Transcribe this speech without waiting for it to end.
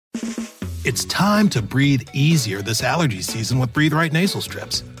It's time to breathe easier this allergy season with Breathe Right nasal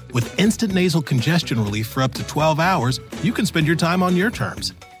strips. With instant nasal congestion relief for up to 12 hours, you can spend your time on your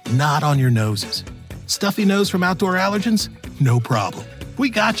terms, not on your noses. Stuffy nose from outdoor allergens? No problem.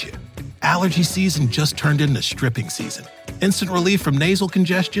 We got you. Allergy season just turned into stripping season. Instant relief from nasal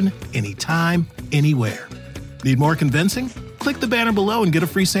congestion, anytime, anywhere. Need more convincing? Click the banner below and get a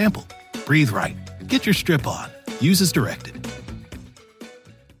free sample. Breathe Right. Get your strip on. Use as directed.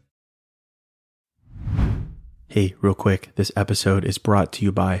 Hey, real quick, this episode is brought to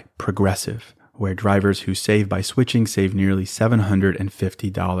you by Progressive, where drivers who save by switching save nearly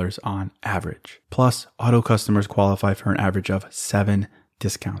 $750 on average. Plus, auto customers qualify for an average of 7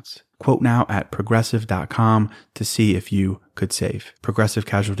 discounts. Quote now at progressive.com to see if you could save. Progressive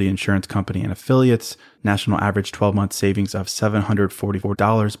Casualty Insurance Company and affiliates. National average 12-month savings of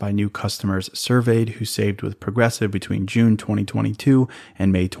 $744 by new customers surveyed who saved with Progressive between June 2022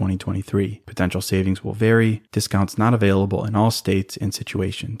 and May 2023. Potential savings will vary. Discounts not available in all states and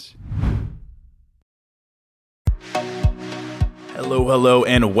situations. Hello,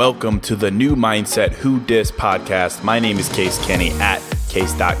 and welcome to the New Mindset Who Dis podcast. My name is Case Kenny at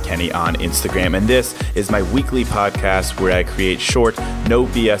Case.Kenny on Instagram, and this is my weekly podcast where I create short, no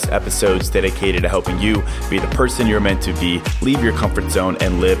BS episodes dedicated to helping you be the person you're meant to be, leave your comfort zone,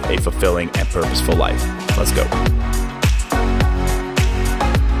 and live a fulfilling and purposeful life. Let's go.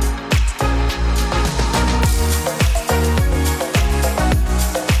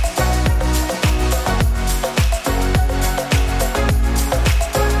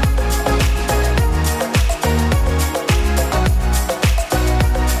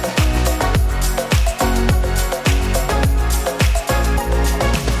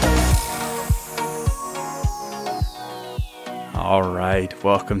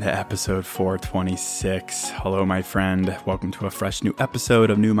 Welcome to episode 426. Hello, my friend. Welcome to a fresh new episode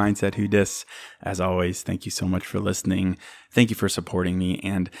of New Mindset Who Dis. As always, thank you so much for listening. Thank you for supporting me.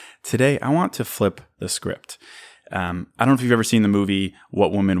 And today I want to flip the script. I don't know if you've ever seen the movie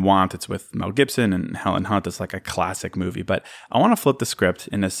What Women Want. It's with Mel Gibson and Helen Hunt. It's like a classic movie, but I want to flip the script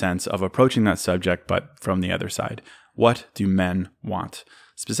in a sense of approaching that subject, but from the other side. What do men want?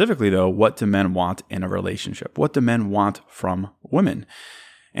 Specifically, though, what do men want in a relationship? What do men want from women?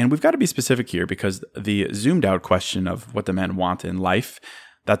 And we've got to be specific here because the zoomed out question of what do men want in life,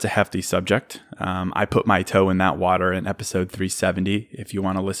 that's a hefty subject. I put my toe in that water in episode 370 if you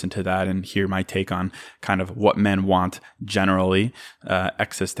want to listen to that and hear my take on kind of what men want generally,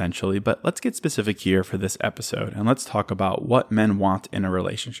 existentially. But let's get specific here for this episode and let's talk about what men want in a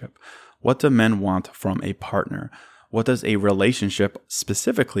relationship. What do men want from a partner? What does a relationship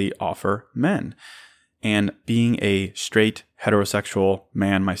specifically offer men? And being a straight heterosexual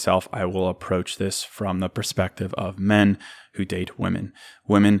man myself, I will approach this from the perspective of men who date women,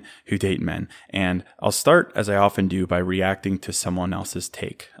 women who date men. And I'll start, as I often do, by reacting to someone else's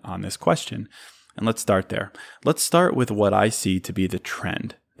take on this question. And let's start there. Let's start with what I see to be the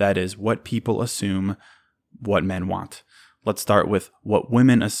trend. That is what people assume what men want. Let's start with what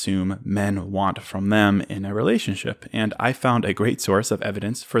women assume men want from them in a relationship. And I found a great source of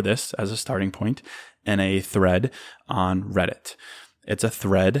evidence for this as a starting point in a thread on Reddit. It's a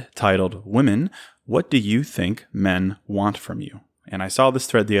thread titled, Women, What Do You Think Men Want From You? And I saw this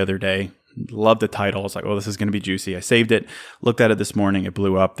thread the other day, loved the title. I was like, oh, this is going to be juicy. I saved it, looked at it this morning, it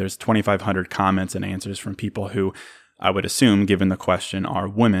blew up. There's 2,500 comments and answers from people who I would assume, given the question, are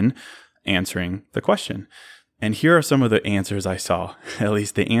women answering the question. And here are some of the answers I saw, at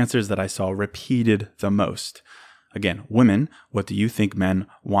least the answers that I saw repeated the most. Again, women, what do you think men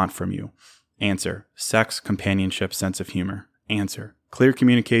want from you? Answer, sex, companionship, sense of humor. Answer, clear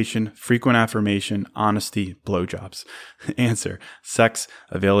communication, frequent affirmation, honesty, blowjobs. Answer, sex,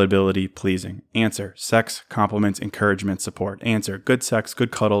 availability, pleasing. Answer, sex, compliments, encouragement, support. Answer, good sex,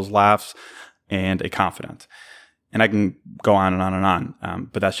 good cuddles, laughs, and a confidant. And I can go on and on and on,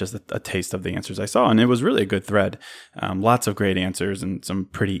 but that's just a taste of the answers I saw. And it was really a good thread. Lots of great answers and some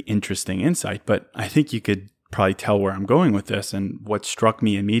pretty interesting insight. But I think you could probably tell where I'm going with this. And what struck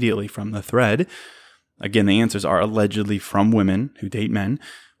me immediately from the thread, again, the answers are allegedly from women who date men.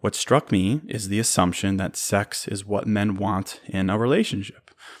 What struck me is the assumption that sex is what men want in a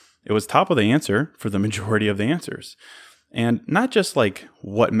relationship. It was top of the answer for the majority of the answers. And not just like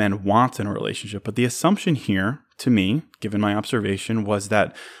what men want in a relationship, but the assumption here, to me, given my observation, was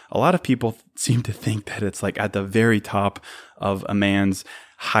that a lot of people seem to think that it's like at the very top of a man's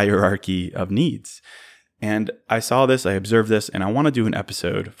hierarchy of needs. And I saw this, I observed this, and I want to do an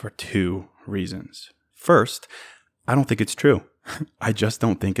episode for two reasons. First, I don't think it's true. I just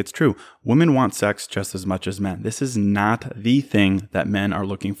don't think it's true. Women want sex just as much as men. This is not the thing that men are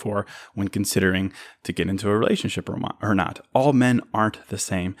looking for when considering to get into a relationship or not. All men aren't the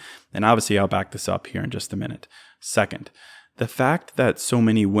same. And obviously, I'll back this up here in just a minute. Second, the fact that so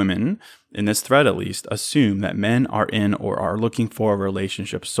many women, in this thread at least, assume that men are in or are looking for a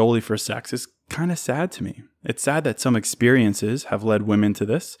relationship solely for sex is kind of sad to me. It's sad that some experiences have led women to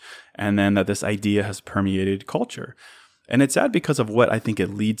this, and then that this idea has permeated culture. And it's sad because of what I think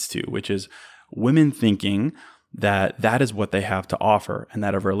it leads to, which is women thinking that that is what they have to offer, and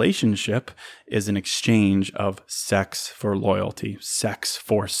that a relationship is an exchange of sex for loyalty, sex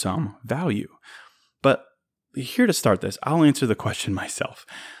for some value. But here to start this, I'll answer the question myself.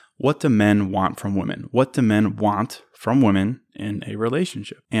 What do men want from women? What do men want from women in a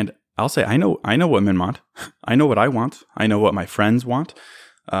relationship? And I'll say, I know what men want. I know what I want. I know what my friends want.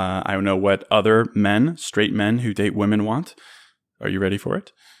 I know what other men, straight men who date women want. Are you ready for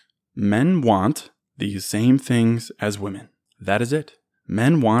it? Men want these same things as women. That is it.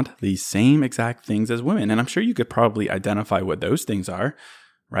 Men want these same exact things as women. And I'm sure you could probably identify what those things are,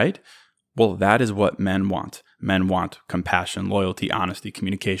 right? Well, that is what men want. Men want compassion, loyalty, honesty,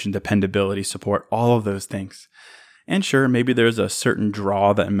 communication, dependability, support, all of those things. And sure, maybe there's a certain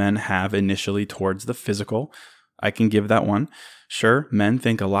draw that men have initially towards the physical. I can give that one. Sure, men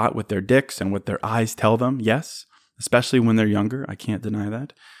think a lot with their dicks and what their eyes tell them. Yes, especially when they're younger. I can't deny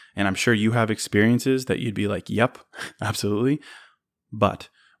that. And I'm sure you have experiences that you'd be like, yep, absolutely. But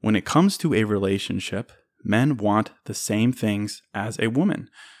when it comes to a relationship, men want the same things as a woman.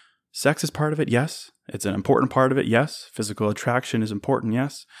 Sex is part of it, yes. It's an important part of it, yes. Physical attraction is important,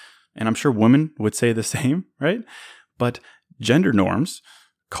 yes. And I'm sure women would say the same, right? But gender norms,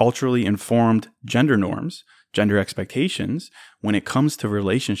 culturally informed gender norms, gender expectations, when it comes to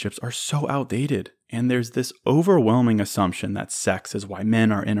relationships are so outdated. And there's this overwhelming assumption that sex is why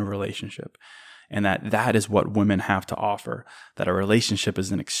men are in a relationship. And that is what women have to offer, that a relationship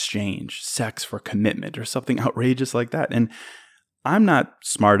is an exchange, sex for commitment or something outrageous like that. And I'm not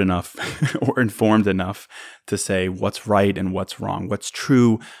smart enough or informed enough to say what's right and what's wrong, what's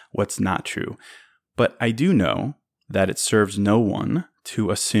true, what's not true. But I do know that it serves no one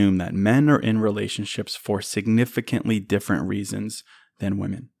to assume that men are in relationships for significantly different reasons than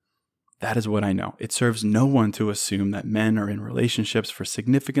women. That is what I know. It serves no one to assume that men are in relationships for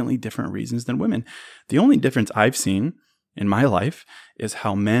significantly different reasons than women. The only difference I've seen in my life is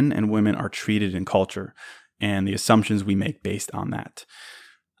how men and women are treated in culture, and the assumptions we make based on that.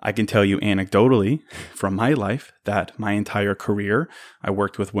 I can tell you anecdotally from my life that my entire career, I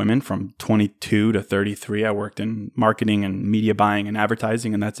worked with women from 22 to 33. I worked in marketing and media buying and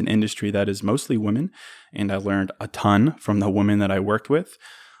advertising, and that's an industry that is mostly women. And I learned a ton from the women that I worked with,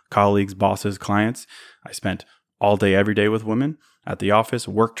 colleagues, bosses, clients. I spent all day, every day with women at the office,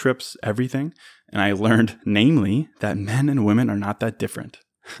 work trips, everything. And I learned, namely, that men and women are not that different.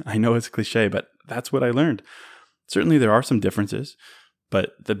 I know it's cliche, but that's what I learned. Certainly there are some differences,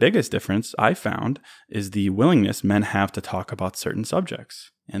 but the biggest difference I found is the willingness men have to talk about certain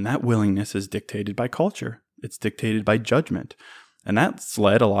subjects. And that willingness is dictated by culture. It's dictated by judgment. And that's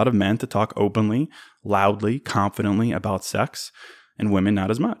led a lot of men to talk openly, loudly, confidently about sex, and women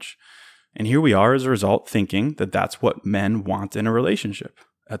not as much. And here we are as a result thinking that that's what men want in a relationship,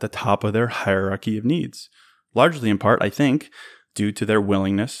 at the top of their hierarchy of needs. Largely in part, I think, due to their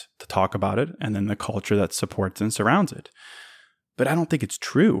willingness to talk about it and then the culture that supports and surrounds it. But I don't think it's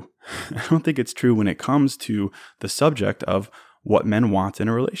true. I don't think it's true when it comes to the subject of what men want in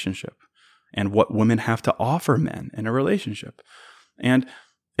a relationship and what women have to offer men in a relationship. And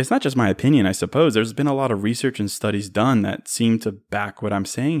it's not just my opinion, I suppose. There's been a lot of research and studies done that seem to back what I'm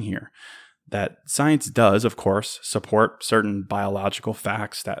saying here. That science does, of course, support certain biological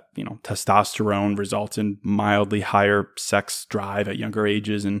facts that, testosterone results in mildly higher sex drive at younger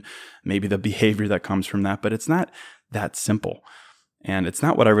ages and maybe the behavior that comes from that. But it's not that simple. And it's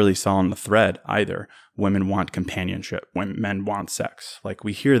not what I really saw in the thread either. Women want companionship, when men want sex. Like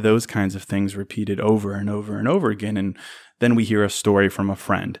we hear those kinds of things repeated over and over and over again. And then we hear a story from a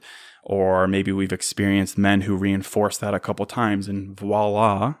friend. Or maybe we've experienced men who reinforce that a couple times and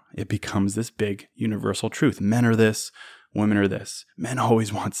voila, it becomes this big universal truth. Men are this, women are this. Men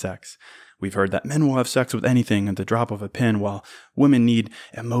always want sex. We've heard that men will have sex with anything at the drop of a pin while women need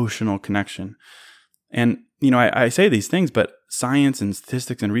emotional connection. And, I say these things, but science and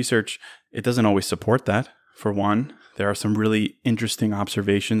statistics and research, it doesn't always support that. For one, there are some really interesting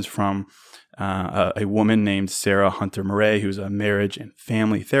observations from a woman named Sarah Hunter Murray, who's a marriage and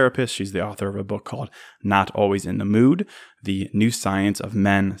family therapist. She's the author of a book called Not Always in the Mood, The New Science of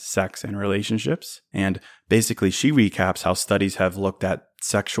Men, Sex, and Relationships. And basically, she recaps how studies have looked at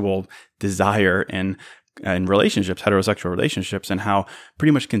sexual desire in relationships, heterosexual relationships, and how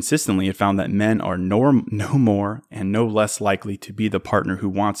pretty much consistently it found that men are no more and no less likely to be the partner who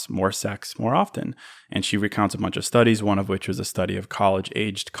wants more sex more often. And she recounts a bunch of studies, one of which was a study of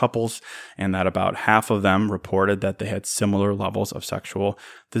college-aged couples, and that about half of them reported that they had similar levels of sexual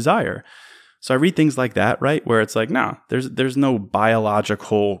desire. So I read things like that, right, where it's like, no, there's no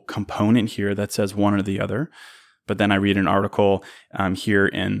biological component here that says one or the other. But then I read an article here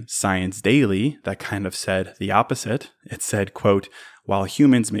in Science Daily that kind of said the opposite. It said, quote, while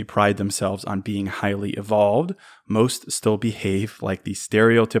humans may pride themselves on being highly evolved, most still behave like the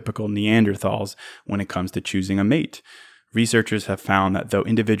stereotypical Neanderthals when it comes to choosing a mate. Researchers have found that though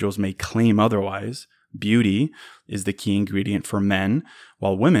individuals may claim otherwise, beauty is the key ingredient for men,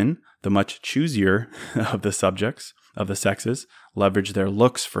 while women, the much choosier of the sexes, leverage their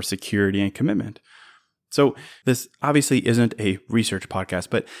looks for security and commitment. So this obviously isn't a research podcast,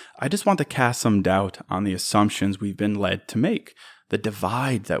 but I just want to cast some doubt on the assumptions we've been led to make, the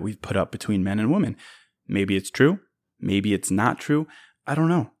divide that we've put up between men and women. Maybe it's true. Maybe it's not true. I don't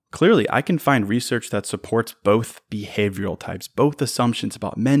know. Clearly, I can find research that supports both behavioral types, both assumptions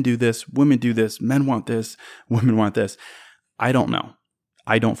about men do this, women do this, men want this, women want this. I don't know.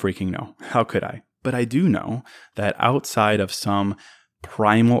 I don't freaking know. How could I? But I do know that outside of some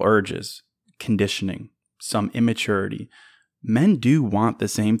primal urges, conditioning, some immaturity, men do want the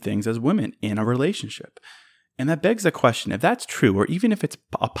same things as women in a relationship. And that begs the question, if that's true, or even if it's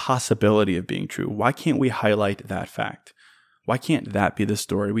a possibility of being true, why can't we highlight that fact? Why can't that be the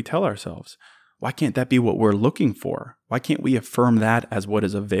story we tell ourselves? Why can't that be what we're looking for? Why can't we affirm that as what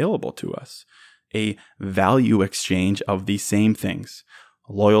is available to us? A value exchange of these same things.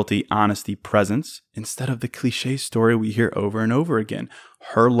 Loyalty, honesty, presence, instead of the cliche story we hear over and over again.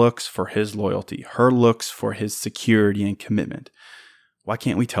 Her looks for his loyalty, her looks for his security and commitment. Why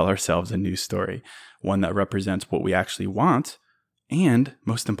can't we tell ourselves a new story? One that represents what we actually want, and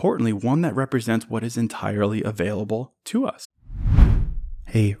most importantly, one that represents what is entirely available to us.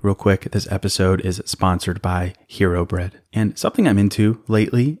 Hey, real quick, this episode is sponsored by Hero Bread. And something I'm into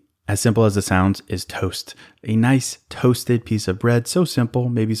lately, as simple as it sounds, is toast. A nice toasted piece of bread, so simple,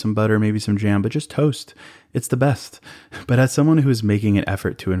 maybe some butter, maybe some jam, but just toast. It's the best. But as someone who is making an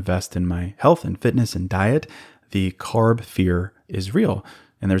effort to invest in my health and fitness and diet, the carb fear is real.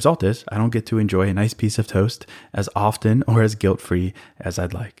 And the result is I don't get to enjoy a nice piece of toast as often or as guilt-free as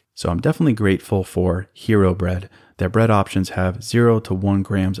I'd like. So I'm definitely grateful for Hero Bread. Their bread options have 0 to 1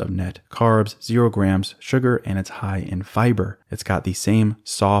 grams of net carbs, 0 grams sugar, and it's high in fiber. It's got the same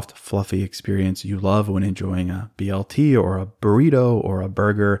soft, fluffy experience you love when enjoying a BLT or a burrito or a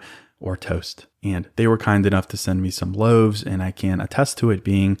burger or toast. And they were kind enough to send me some loaves, and I can attest to it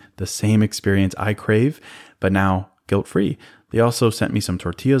being the same experience I crave, but now guilt-free. They also sent me some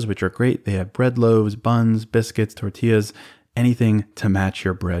tortillas, which are great. They have bread loaves, buns, biscuits, tortillas, anything to match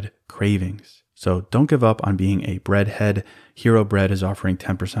your bread cravings. So don't give up on being a breadhead. Hero Bread is offering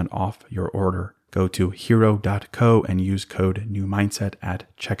 10% off your order. Go to hero.co and use code NEWMINDSET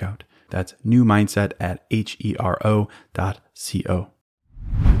at checkout. That's new mindset at hero.co.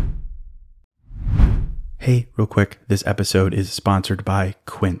 Hey, real quick, this episode is sponsored by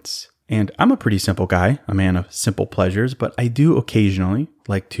Quince. And I'm a pretty simple guy, a man of simple pleasures, but I do occasionally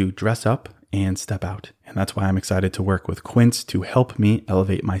like to dress up and step out. And that's why I'm excited to work with Quince to help me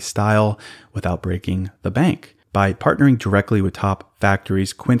elevate my style without breaking the bank. By partnering directly with top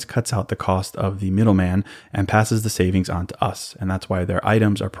factories, Quince cuts out the cost of the middleman and passes the savings on to us. And that's why their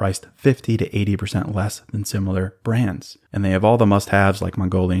items are priced 50 to 80% less than similar brands. And they have all the must-haves like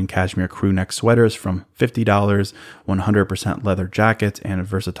Mongolian cashmere crew neck sweaters from $50, 100% leather jackets, and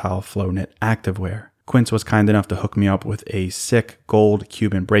versatile flow knit activewear. Quince was kind enough to hook me up with a sick gold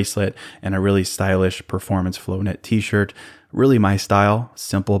Cuban bracelet and a really stylish performance flow knit t-shirt. Really my style,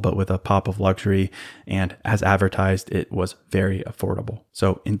 simple but with a pop of luxury, and as advertised, it was very affordable.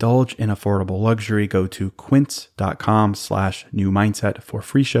 So indulge in affordable luxury. Go to quince.com/newmindset for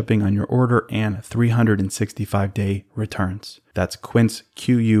free shipping on your order and 365-day returns. That's Quince,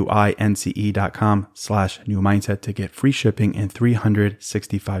 QUINCE.com/newmindset to get free shipping and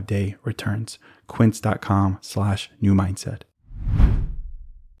 365-day returns. Quince.com/newmindset.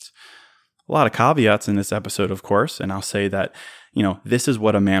 A lot of caveats in this episode, of course, and I'll say that, this is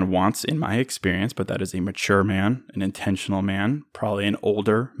what a man wants in my experience, but that is a mature man, an intentional man, probably an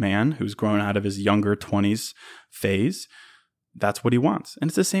older man who's grown out of his younger 20s phase. that's what he wants. And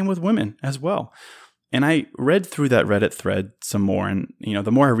it's the same with women as well. And I read through that Reddit thread some more. And,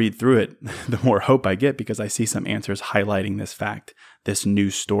 the more I read through it, the more hope I get because I see some answers highlighting this fact, this new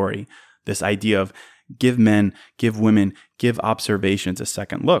story, this idea of give men, give women, give observations a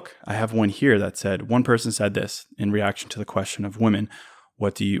second look. I have one here that said, one person said this in reaction to the question of women,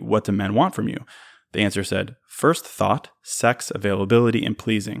 what do men want from you? The answer said, first thought, sex, availability, and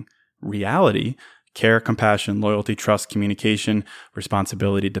pleasing. Reality, care, compassion, loyalty, trust, communication,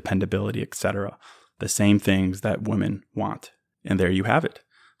 responsibility, dependability, etc. The same things that women want. And there you have it.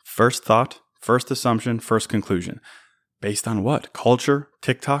 First thought, first assumption, first conclusion. Based on what? Culture?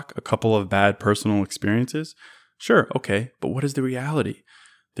 TikTok? A couple of bad personal experiences? Sure, okay, but what is the reality?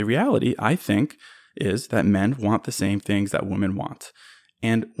 The reality, I think, is that men want the same things that women want.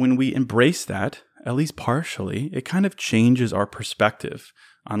 And when we embrace that, at least partially, it kind of changes our perspective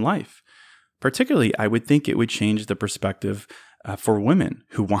on life. Particularly, I would think it would change the perspective for women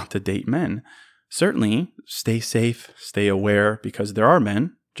who want to date men. Certainly, stay safe, stay aware, because there are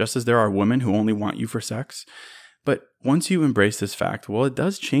men, just as there are women who only want you for sex. But once you embrace this fact, well, it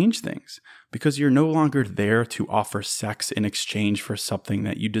does change things because you're no longer there to offer sex in exchange for something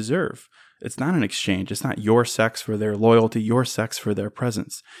that you deserve. It's not an exchange. It's not your sex for their loyalty, your sex for their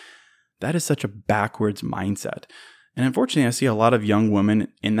presence. That is such a backwards mindset. And unfortunately, I see a lot of young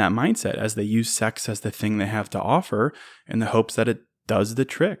women in that mindset as they use sex as the thing they have to offer in the hopes that it does the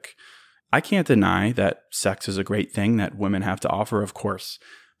trick. I can't deny that sex is a great thing that women have to offer, of course,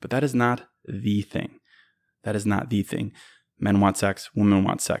 but that is not the thing. That is not the thing. Men want sex, women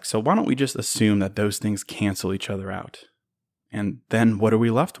want sex. So why don't we just assume that those things cancel each other out? And then what are we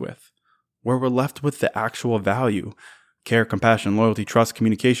left with? Where we're left with the actual value, care, compassion, loyalty, trust,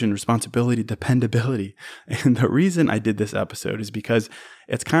 communication, responsibility, dependability. And the reason I did this episode is because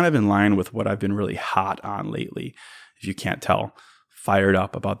it's kind of in line with what I've been really hot on lately, if you can't tell. Fired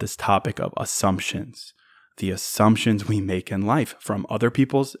up about this topic of assumptions, the assumptions we make in life from other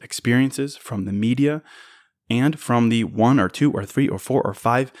people's experiences, from the media, and from the 1 or 2 or 3 or 4 or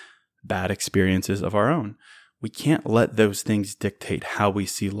 5 bad experiences of our own. We can't let those things dictate how we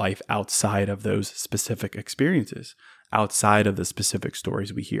see life outside of those specific experiences, outside of the specific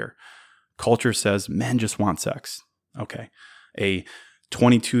stories we hear. Culture says men just want sex. Okay. A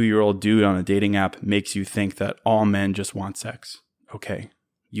 22-year-old dude on a dating app makes you think that all men just want sex. Okay,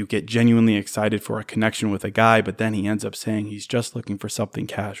 you get genuinely excited for a connection with a guy, but then he ends up saying he's just looking for something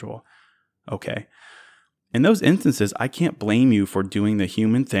casual. Okay. In those instances, I can't blame you for doing the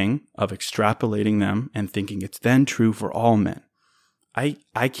human thing of extrapolating them and thinking it's then true for all men. I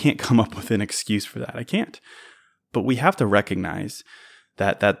can't come up with an excuse for that. I can't. But we have to recognize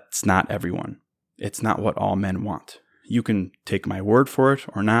that that's not everyone. It's not what all men want. You can take my word for it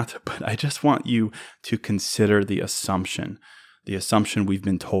or not, but I just want you to consider the assumption we've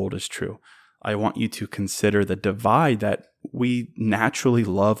been told is true. I want you to consider the divide that we naturally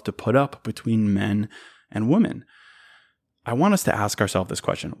love to put up between men and women. I want us to ask ourselves this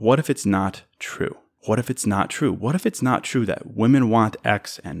question. What if it's not true? What if it's not true? What if it's not true that women want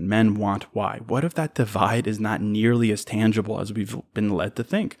X and men want Y? What if that divide is not nearly as tangible as we've been led to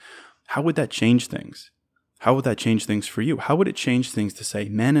think? How would that change things? How would that change things for you? How would it change things to say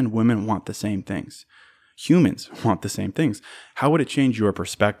men and women want the same things? Humans want the same things. How would it change your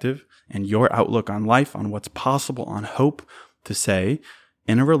perspective and your outlook on life, on what's possible, on hope, to say,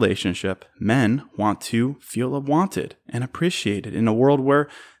 in a relationship, men want to feel wanted and appreciated in a world where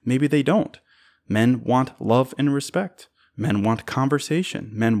maybe they don't. Men want love and respect. Men want conversation.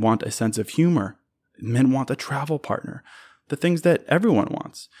 Men want a sense of humor. Men want a travel partner. The things that everyone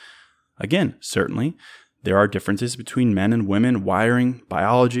wants. Again, certainly, there are differences between men and women, wiring,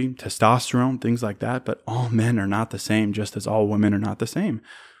 biology, testosterone, things like that, but all men are not the same, just as all women are not the same.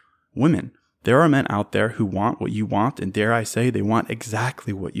 Women, there are men out there who want what you want, and dare I say, they want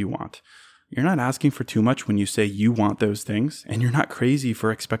exactly what you want. You're not asking for too much when you say you want those things, and you're not crazy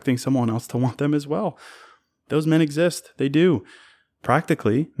for expecting someone else to want them as well. Those men exist. They do.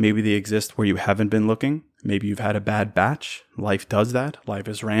 Practically, maybe they exist where you haven't been looking. Maybe you've had a bad batch. Life does that. Life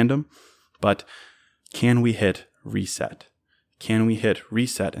is random. But can we hit reset? Can we hit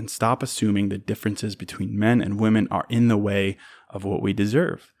reset and stop assuming the differences between men and women are in the way of what we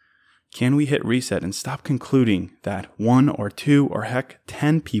deserve? Can we hit reset and stop concluding that 1 or 2 or heck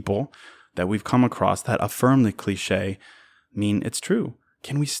 10 people that we've come across that affirm the cliche mean it's true?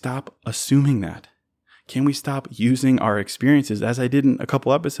 Can we stop assuming that? Can we stop using our experiences, as I did a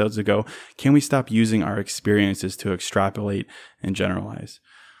couple episodes ago, can we stop using our experiences to extrapolate and generalize?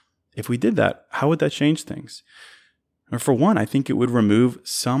 If we did that, how would that change things? For one, I think it would remove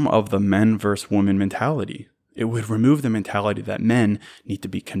some of the men versus women mentality. It would remove the mentality that men need to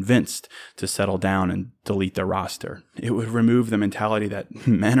be convinced to settle down and delete their roster. It would remove the mentality that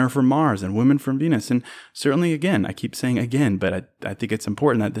men are from Mars and women from Venus. And certainly, again, I keep saying again, but I think it's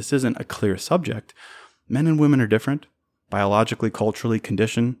important that this isn't a clear subject. Men and women are different, biologically, culturally,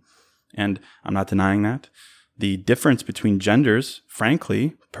 conditioned, and I'm not denying that. The difference between genders,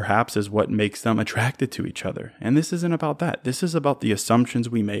 frankly, perhaps is what makes them attracted to each other. And this isn't about that. This is about the assumptions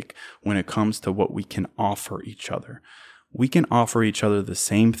we make when it comes to what we can offer each other. We can offer each other the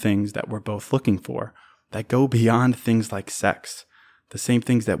same things that we're both looking for, that go beyond things like sex, the same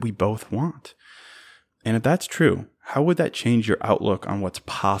things that we both want. And if that's true, how would that change your outlook on what's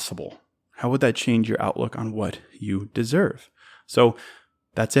possible? How would that change your outlook on what you deserve? So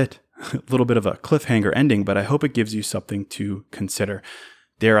that's it. A little bit of a cliffhanger ending, but I hope it gives you something to consider.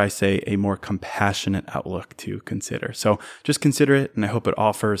 Dare I say, a more compassionate outlook to consider. So just consider it, and I hope it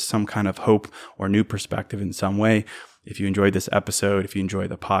offers some kind of hope or new perspective in some way. If you enjoyed this episode, if you enjoy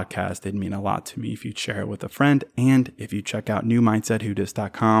the podcast, it'd mean a lot to me if you'd share it with a friend. And if you check out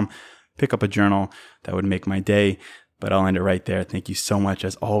newmindsetwhodis.com, pick up a journal, that would make my day. But I'll end it right there. Thank you so much,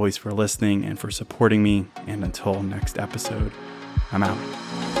 as always, for listening and for supporting me. And until next episode, I'm out.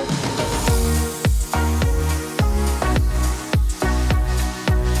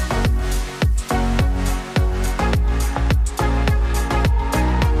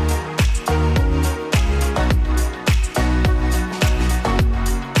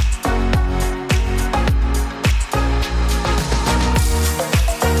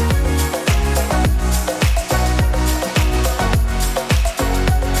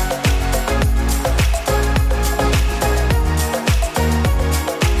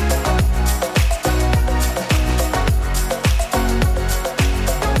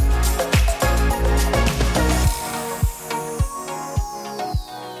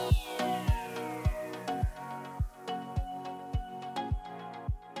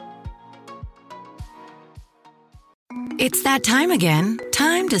 It's that time again.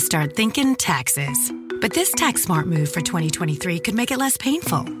 Time to start thinking taxes. But this tax smart move for 2023 could make it less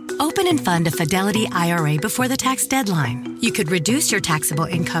painful. Open and fund a Fidelity IRA before the tax deadline. You could reduce your taxable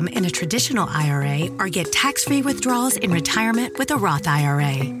income in a traditional IRA or get tax-free withdrawals in retirement with a Roth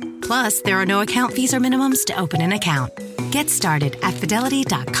IRA. Plus, there are no account fees or minimums to open an account. Get started at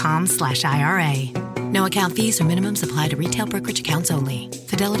fidelity.com/IRA. No account fees or minimums apply to retail brokerage accounts only.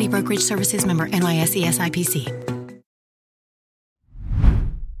 Fidelity Brokerage Services, member NYSE SIPC.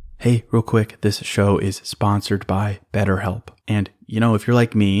 Hey, real quick, this show is sponsored by BetterHelp. And, if you're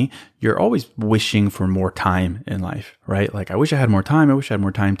like me, you're always wishing for more time in life, right? Like, I wish I had more time. I wish I had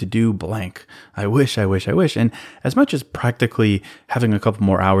more time to do blank. I wish. And as much as practically having a couple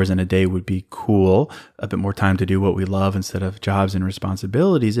more hours in a day would be cool, a bit more time to do what we love instead of jobs and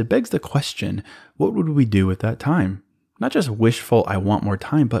responsibilities, it begs the question, what would we do with that time? Not just wishful, I want more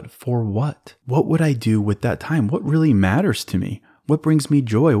time, but for what? What would I do with that time? What really matters to me? What brings me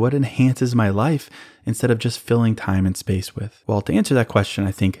joy? What enhances my life instead of just filling time and space with? Well, to answer that question,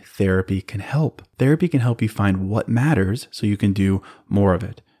 I think therapy can help. Therapy can help you find what matters so you can do more of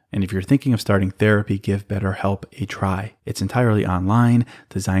it. And if you're thinking of starting therapy, give BetterHelp a try. It's entirely online,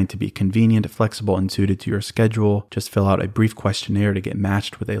 designed to be convenient, flexible, and suited to your schedule. Just fill out a brief questionnaire to get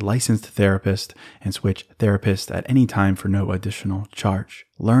matched with a licensed therapist and switch therapists at any time for no additional charge.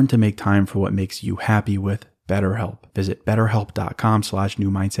 Learn to make time for what makes you happy with BetterHelp. Visit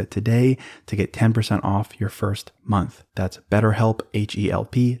betterhelp.com/newmindset today to get 10% off your first month. That's betterhelp,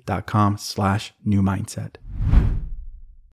 HELP.com/newmindset.